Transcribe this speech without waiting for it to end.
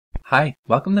Hi,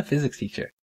 welcome to Physics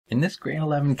Teacher. In this grade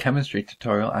 11 chemistry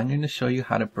tutorial, I'm going to show you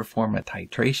how to perform a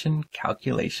titration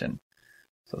calculation.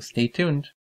 So stay tuned.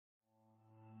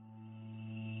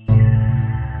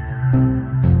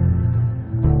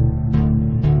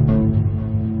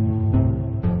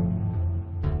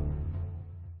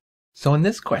 So in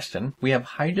this question, we have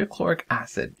hydrochloric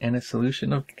acid in a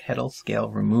solution of kettle scale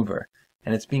remover,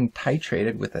 and it's being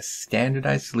titrated with a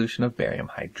standardized solution of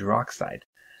barium hydroxide.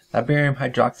 That barium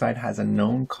hydroxide has a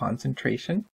known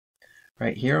concentration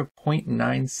right here of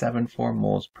 0.974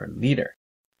 moles per liter.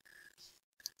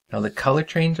 Now the color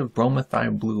change of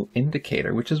bromothionein blue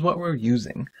indicator, which is what we're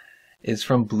using, is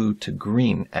from blue to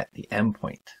green at the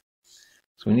endpoint.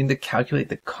 So we need to calculate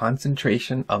the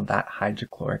concentration of that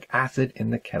hydrochloric acid in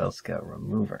the kettle scale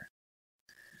remover.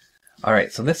 All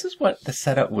right, so this is what the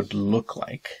setup would look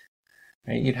like.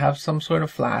 Right? You'd have some sort of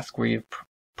flask where you've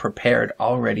prepared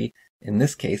already, in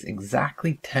this case,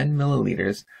 exactly 10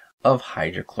 milliliters of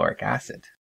hydrochloric acid.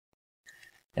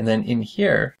 And then in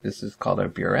here, this is called our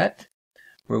burette,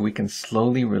 where we can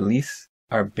slowly release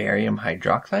our barium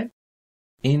hydroxide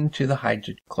into the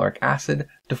hydrochloric acid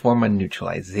to form a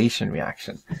neutralization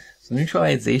reaction. So the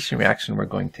neutralization reaction we're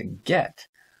going to get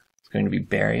is going to be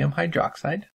barium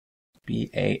hydroxide,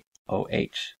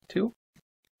 BaOH2,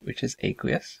 which is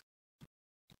aqueous,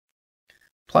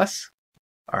 plus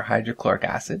our hydrochloric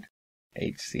acid,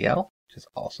 HCl, which is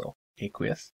also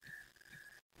aqueous.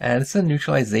 And it's a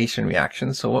neutralization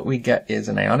reaction, so what we get is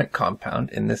an ionic compound,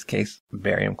 in this case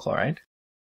barium chloride,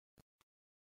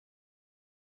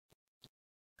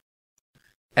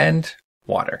 and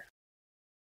water.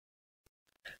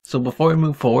 So before we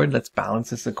move forward, let's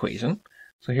balance this equation.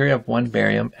 So here we have one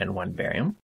barium and one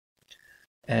barium.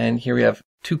 And here we have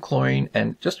two chlorine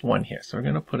and just one here. So we're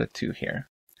going to put a 2 here.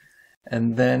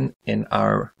 And then in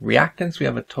our reactants, we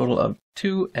have a total of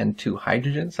 2 and 2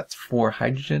 hydrogens. That's 4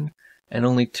 hydrogen and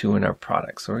only 2 in our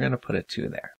product. So we're going to put a 2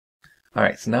 there. All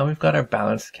right, so now we've got our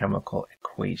balanced chemical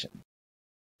equation.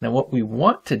 Now what we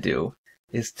want to do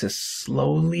is to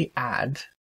slowly add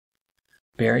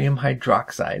barium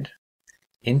hydroxide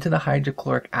into the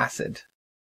hydrochloric acid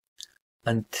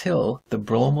until the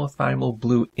bromothionein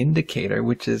blue indicator,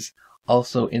 which is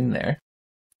also in there,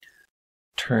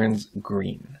 turns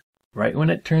green. Right when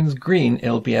it turns green,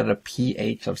 it'll be at a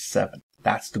pH of 7.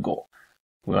 That's the goal.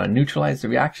 We want to neutralize the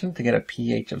reaction to get a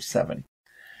pH of 7.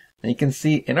 And you can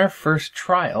see in our first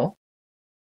trial,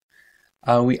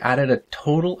 we added a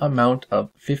total amount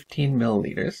of 15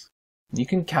 milliliters. You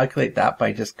can calculate that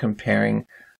by just comparing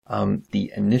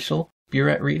the initial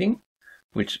burette reading,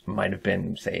 which might have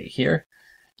been, say, here,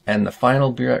 and the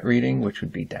final burette reading, which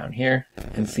would be down here,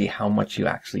 and see how much you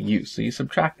actually use. So you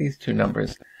subtract these two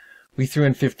numbers. We threw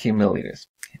in 15 milliliters,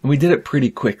 and we did it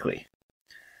pretty quickly,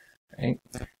 right?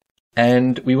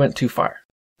 And we went too far,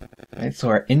 right? So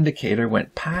our indicator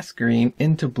went past green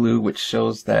into blue, which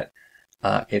shows that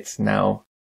it's now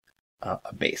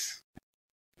a base.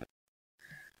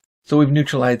 So we've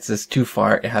neutralized this too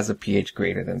far. It has a pH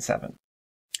greater than 7.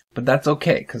 But that's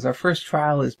okay, because our first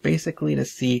trial is basically to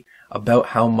see about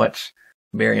how much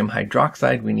barium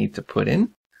hydroxide we need to put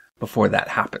in before that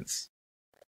happens.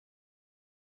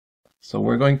 So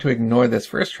we're going to ignore this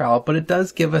first trial, but it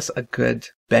does give us a good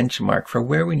benchmark for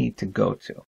where we need to go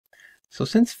to. So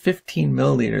since 15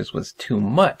 milliliters was too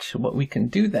much, what we can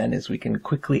do then is we can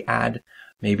quickly add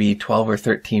maybe 12 or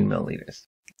 13 milliliters.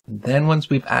 Then once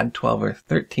we've added 12 or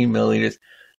 13 milliliters,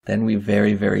 then we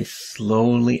very, very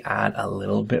slowly add a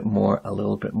little bit more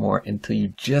until you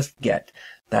just get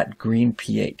that green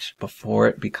pH before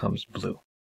it becomes blue.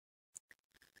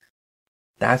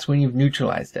 That's when you've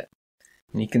neutralized it.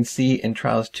 And you can see in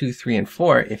trials 2, 3, and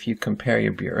 4, if you compare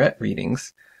your burette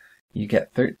readings, you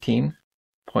get 13.7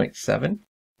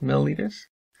 milliliters,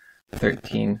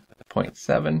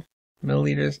 13.7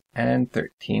 milliliters, and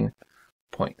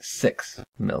 13.6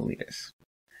 milliliters.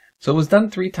 So it was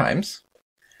done 3 times,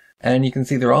 and you can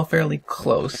see they're all fairly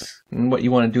close. And what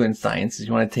you want to do in science is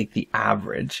you want to take the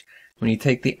average. When you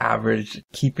take the average,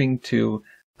 keeping to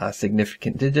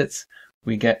significant digits,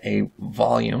 we get a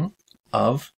volume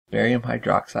of barium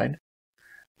hydroxide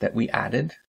that we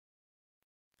added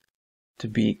to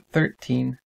be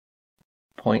 13.7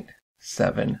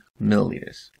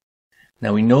 milliliters.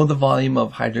 Now we know the volume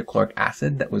of hydrochloric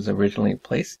acid that was originally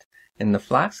placed in the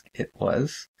flask. It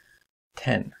was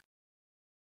 10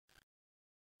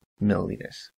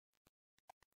 milliliters.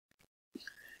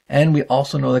 And we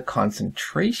also know the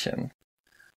concentration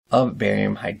of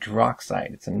barium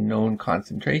hydroxide. It's a known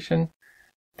concentration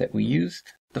that we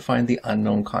used to find the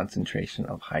unknown concentration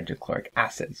of hydrochloric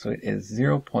acid. So it is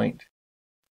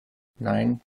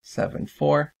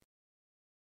 0.974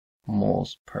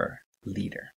 moles per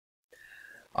liter.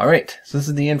 All right, so this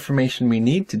is the information we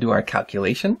need to do our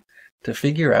calculation to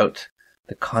figure out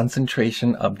the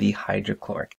concentration of the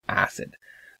hydrochloric acid.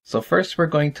 So first we're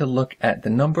going to look at the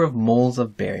number of moles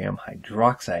of barium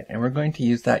hydroxide, and we're going to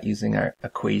use that using our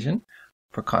equation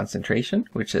for concentration,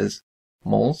 which is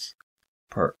moles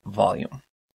per volume.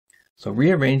 So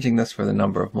rearranging this for the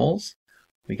number of moles,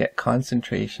 we get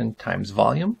concentration times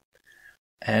volume.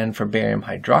 And for barium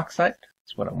hydroxide,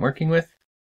 that's what I'm working with,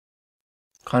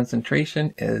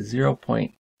 concentration is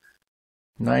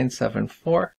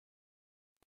 0.974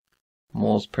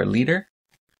 moles per liter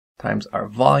times our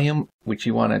volume, which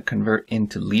you want to convert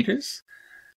into liters.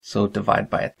 So divide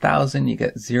by 1,000, you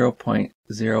get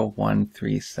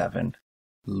 0.0137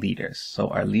 liters. So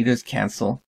our liters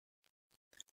cancel,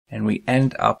 and we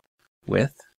end up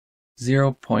with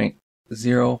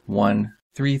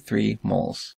 0.0133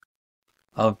 moles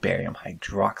of barium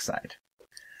hydroxide.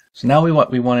 So now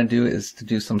what we want to do is to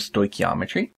do some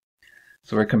stoichiometry.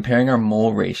 So we're comparing our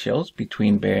mole ratios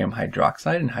between barium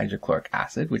hydroxide and hydrochloric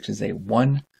acid, which is a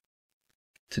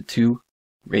 1:2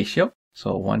 ratio.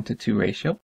 So a 1:2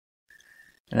 ratio.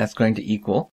 And that's going to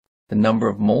equal the number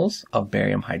of moles of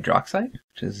barium hydroxide,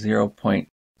 which is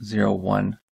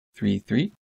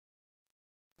 0.0133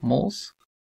 moles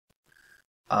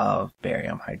of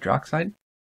barium hydroxide,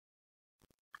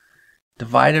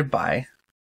 divided by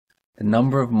the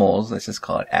number of moles, let's just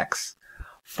call it X,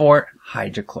 for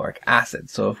hydrochloric acid.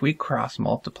 So if we cross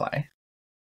multiply,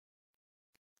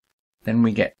 then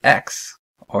we get X,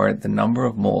 or the number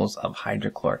of moles of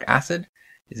hydrochloric acid,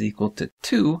 is equal to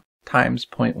 2 times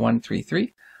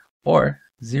 0.133, or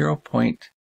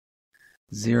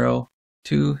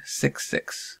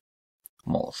 0.0266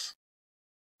 moles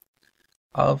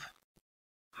of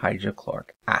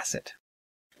hydrochloric acid.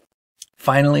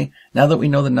 Finally, now that we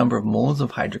know the number of moles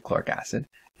of hydrochloric acid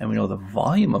and we know the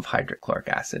volume of hydrochloric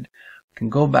acid, we can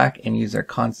go back and use our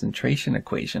concentration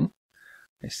equation,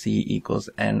 C equals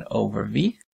N over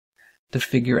V, to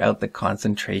figure out the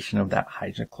concentration of that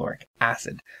hydrochloric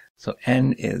acid. So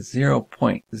N is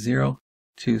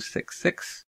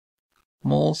 0.0266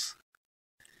 moles,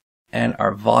 and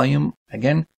our volume,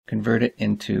 again, convert it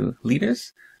into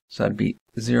liters, so that'd be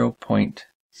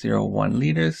 0.01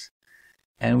 liters,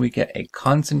 and we get a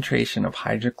concentration of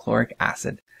hydrochloric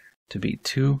acid to be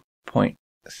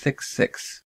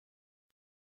 2.66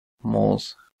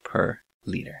 moles per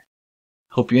liter.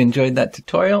 Hope you enjoyed that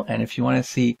tutorial, and if you want to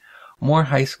see more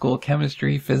high school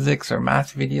chemistry, physics, or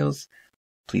math videos,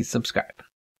 please subscribe.